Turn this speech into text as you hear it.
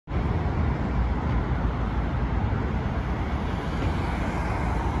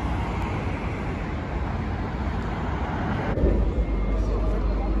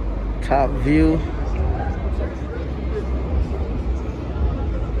Top view.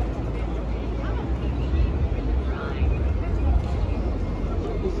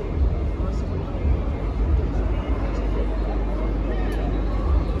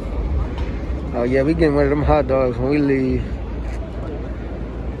 Oh yeah, we getting one of them hot dogs when we leave.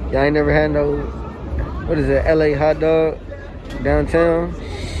 Y'all ain't never had no, what is it, LA hot dog downtown?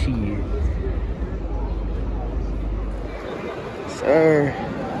 Shit. Sir,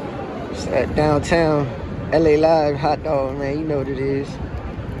 it's that downtown LA Live hot dog, man. You know what it is.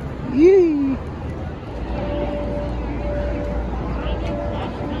 Yee.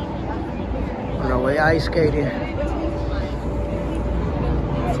 On our way ice skating.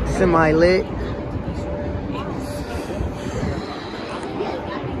 Semi-lit.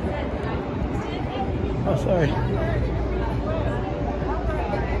 Oh, sorry.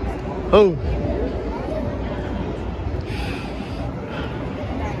 Oh.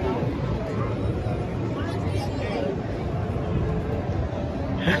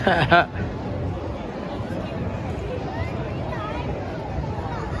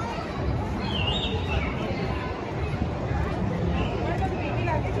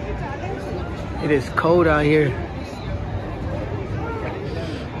 It is cold out here.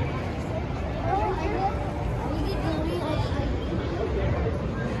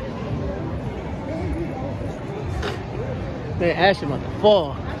 Man, Ashton about to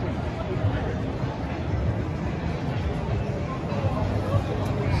fall.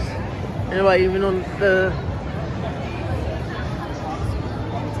 Anybody even on the...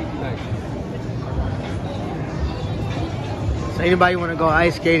 So anybody want to go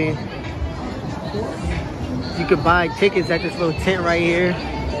ice skating? You could buy tickets at this little tent right here.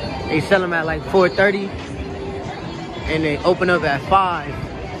 They sell them at like 4:30, and they open up at 5.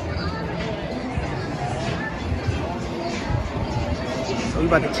 So we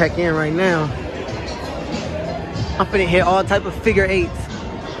about to check in right now. I'm finna hit all type of figure 8s.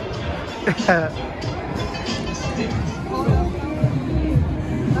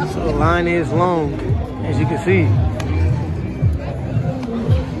 So the line is long, as you can see.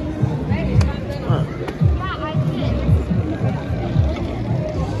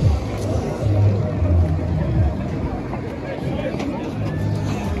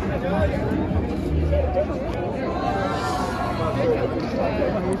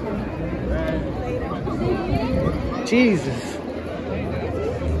 Jesus.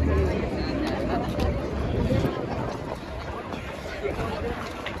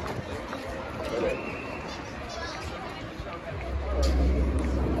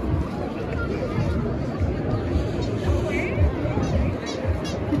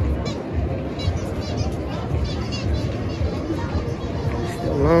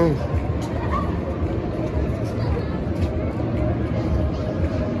 Still long.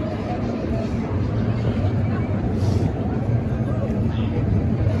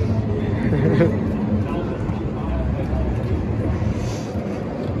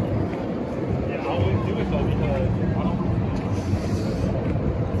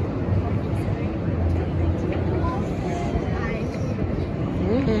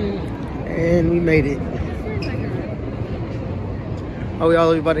 And we made it. Oh, we all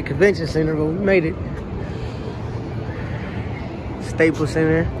the way by the convention center, but we made it. Staples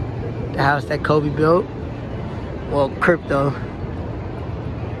Center, the house that Kobe built. Well, crypto.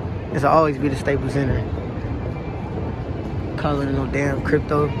 It's always be the Staples Center. Calling it no damn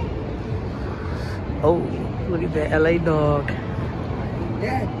crypto. Oh, look at that LA dog.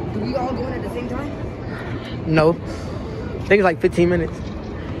 Dad, do we all go in at the same time? No. I think it's like 15 minutes.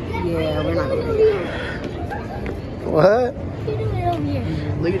 Yeah, we're not going to. What?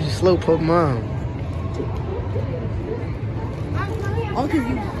 Look at your slowpoke mom. Oh, because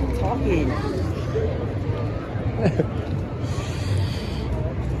you talking.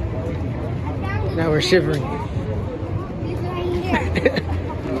 Now we're shivering.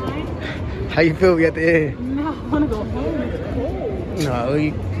 How you feel? We at the end? No, I want to go home. It's cold. No,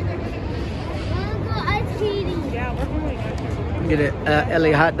 we Yeah, we're going. get a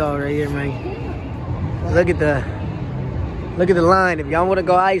LA hot dog right here, man. Look at the line. If y'all want to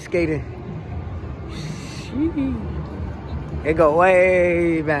go ice skating, it go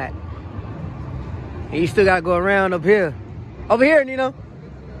way back. And you still gotta go around up here. Over here, Nino.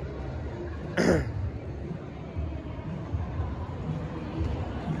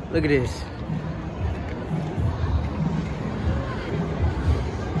 Look at this.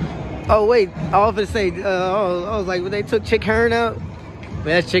 Oh wait, I was gonna say, I was like, when they took Chick Hearn out, but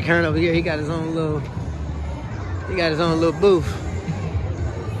that's Chick Hearn over here. He got his own little booth.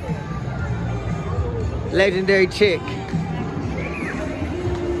 Legendary Chick. This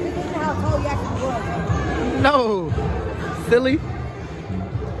is how No. Silly.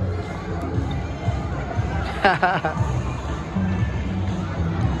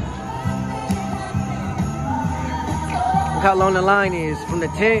 Look how long the line is from the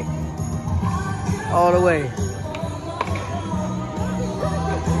tent all the way.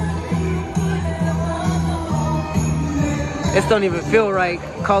 This don't even feel right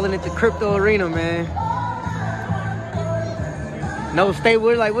calling it the crypto arena, man. No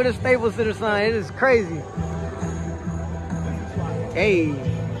stable, like with a Staples Center sign, it is crazy. Hey.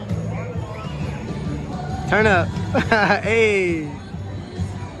 Turn up. Hey.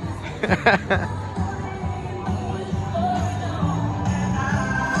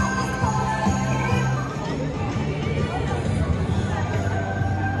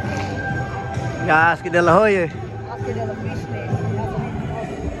 Yeah, Oscar De La Hoya. Oscar De La Fishnet.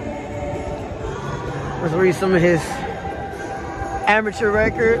 Let's read some of his amateur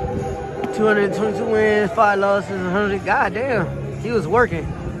record. 222 wins, 5 losses, 100. God damn, he was working.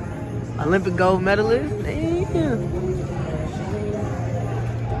 Olympic gold medalist. Damn.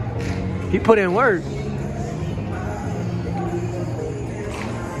 He put in work.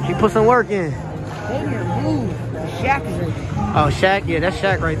 He put some work in. Xavier, move. Shaq is right there. Oh, Shaq? Yeah, that's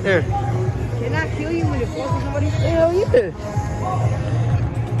Shaq right there. Can I kill you when you force somebody? Hell yeah.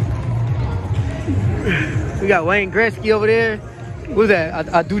 We got Wayne Gretzky over there. Who's that?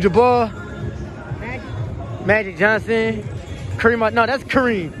 Abdul-Jabbar. Magic Johnson. Kareem. No, that's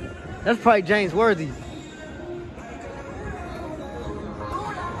Kareem. That's probably James Worthy.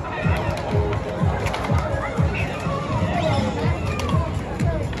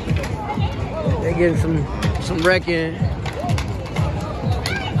 They getting some wrecking.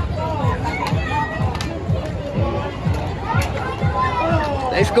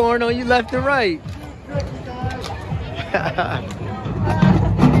 They scoring on you left and right.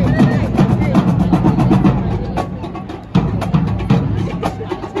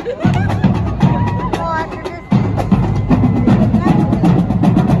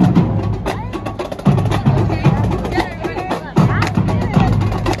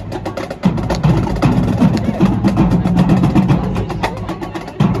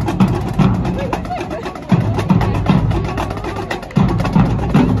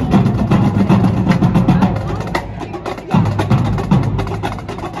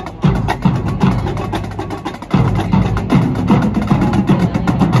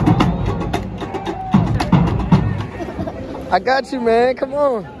 I got you, man. Come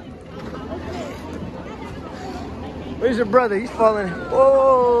on. Where's your brother? He's falling.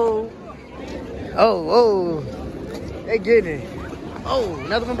 Whoa. Oh, whoa. They getting it. Oh,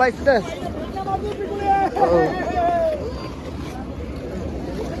 another one bites the dust. Uh-oh.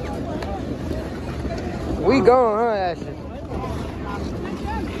 We gone, huh, Ashley?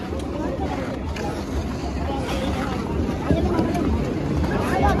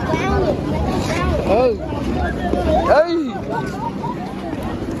 Oh. Hey!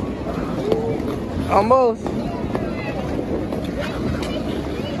 Almost.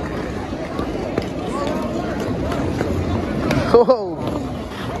 Whoa.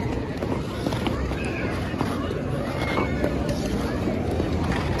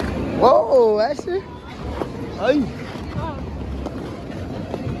 Whoa, Ashley. Hey.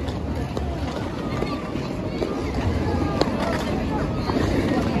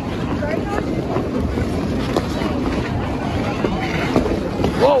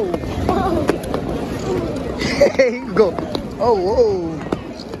 Whoa! Hey, you go. Oh, whoa.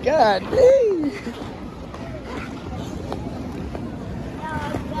 God dang.